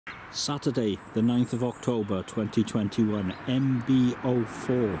Saturday, the 9th of October 2021,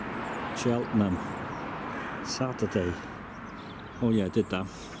 MB04, Cheltenham. Saturday. Oh yeah, I did that.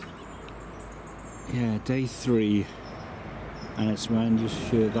 Yeah, day 3. And it's when you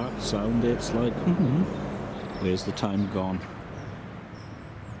hear that sound, it's like, where's the time gone?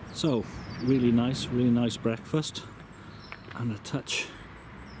 So, really nice breakfast. And a touch.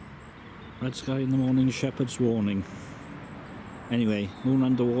 Red sky in the morning, shepherd's warning. Anyway, moon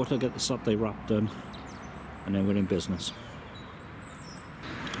underwater, get the Saturday wrap done, and then we're in business.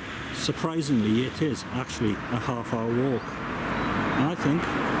 Surprisingly, it is actually a half-hour walk. And I think,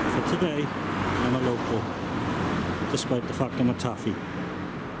 for today, I'm a local, despite the fact I'm a taffy.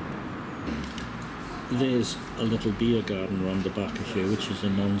 There's a little beer garden around the back of here, which is a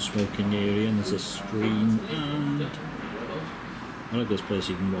non-smoking area, and there's a stream, and I like this place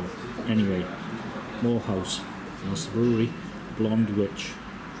even more. Anyway, more house. That's the brewery. Blonde Witch,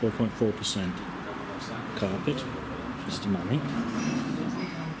 4.4%. Carpet, Mr. Manny.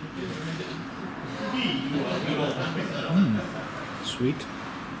 Sweet.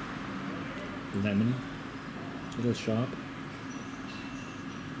 Lemon. A little sharp.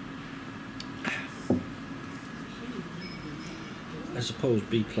 I suppose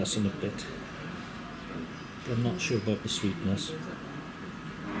B+ in a bit. But I'm not sure about the sweetness.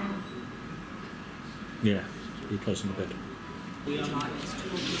 Yeah, B+ in a bit.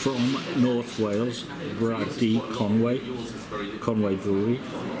 From North Wales, Bragdy Conwy Brewery,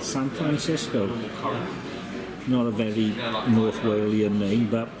 San Francisco. Not a very North Walian name,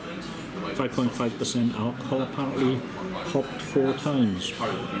 but 5.5% alcohol, apparently hopped 4 times. I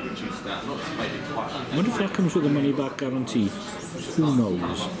wonder if that comes with a money back guarantee. Who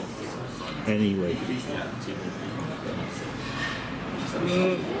knows? Anyway.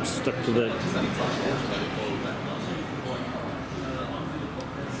 Stuck to the...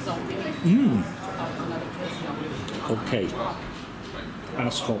 Okay.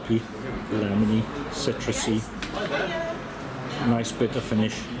 Ass hoppy, lemony, citrusy. Nice bit of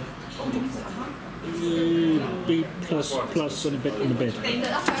finish. B+ and a bit and a bit.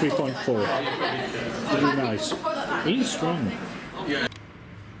 3.4. Really nice. Really strong.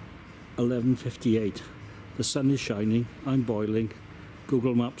 11:58. The sun is shining. I'm boiling.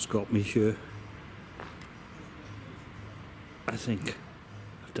 Google Maps got me here. I think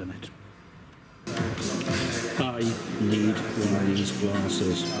I've done it. I need one of these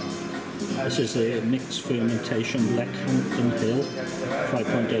glasses. This is a mixed fermentation Leckhampton Hill,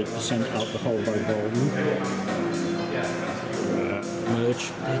 5.8% alcohol by volume.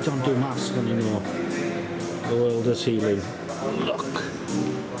 Merch, they don't do masks anymore. The world is healing. Look!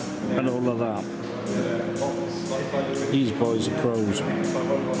 And all of that. These boys are pros.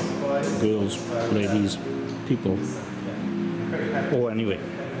 Girls, ladies, people. Oh, anyway.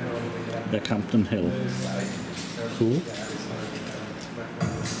 Leckhampton Hill. Cool.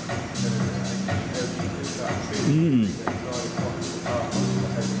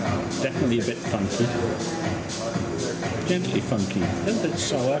 Definitely a bit funky. Gently funky. A little bit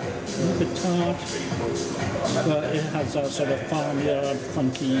sour, a little bit tart. But it has that sort of farmyard,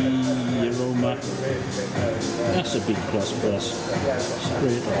 funky aroma. That's a big plus.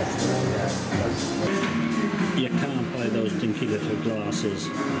 Straight off. You can't buy those dinky little glasses.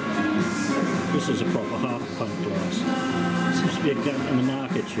 This is a proper half-pint glass. Seems to be a gap in the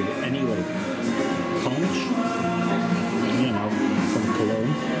market here. Anyway, Conch, you know, from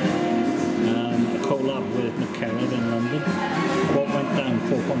Cologne. A collab with McKenna in London. What went down?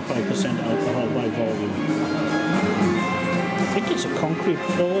 4.5% alcohol by volume. I think it's a concrete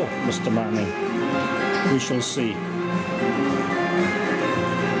floor, Mr. Manning. We shall see.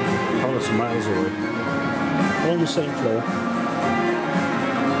 Oh, it's miles away. All the same floor.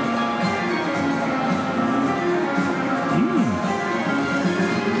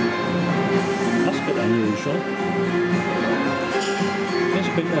 That's a bit unusual. There's a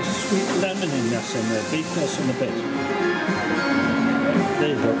bit of sweet lemon in this in there, B+ in a bit. There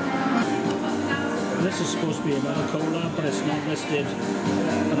you go. This is supposed to be another cola, but it's not listed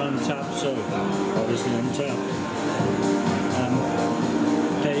and untapped, so obviously untapped.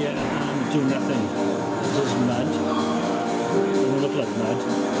 Deya and Do Nothing. This is mud. It doesn't look like mud.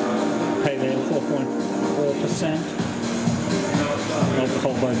 Pale ale, 4.4%.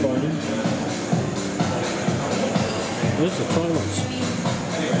 Alcohol by volume. There's the toilets.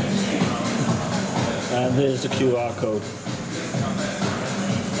 And there's the QR code.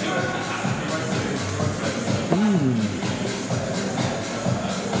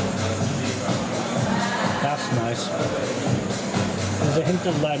 That's nice. There's a hint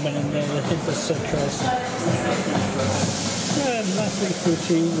of lemon in there, a hint of citrus. Nicely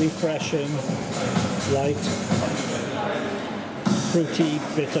fruity, refreshing, light, fruity,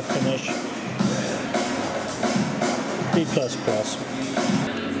 bitter finish. B++.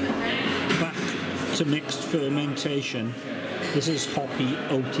 Back to mixed fermentation. This is hoppy,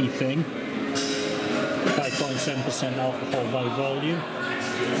 oaty thing. 5.7% alcohol by volume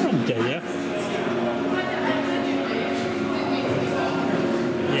from Deya.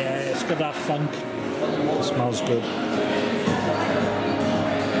 Yeah, it's got that funk. It smells good.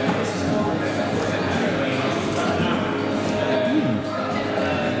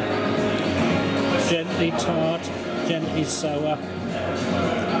 Gently tart, gently sour.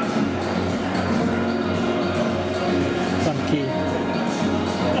 Funky.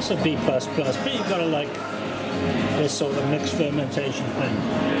 That's a B++, but you've got to like this sort of mixed fermentation thing,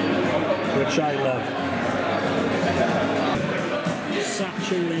 which I love.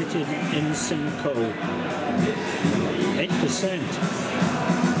 Saturated in Simcoe, 8%.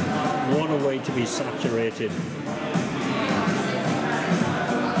 What a way to be saturated.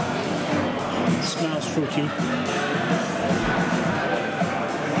 It smells fruity.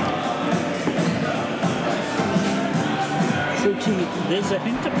 Fruity, there's a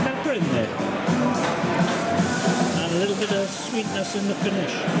hint of pepper in there. And a little bit of sweetness in the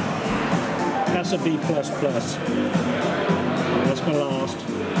finish. That's a B++. That's my last.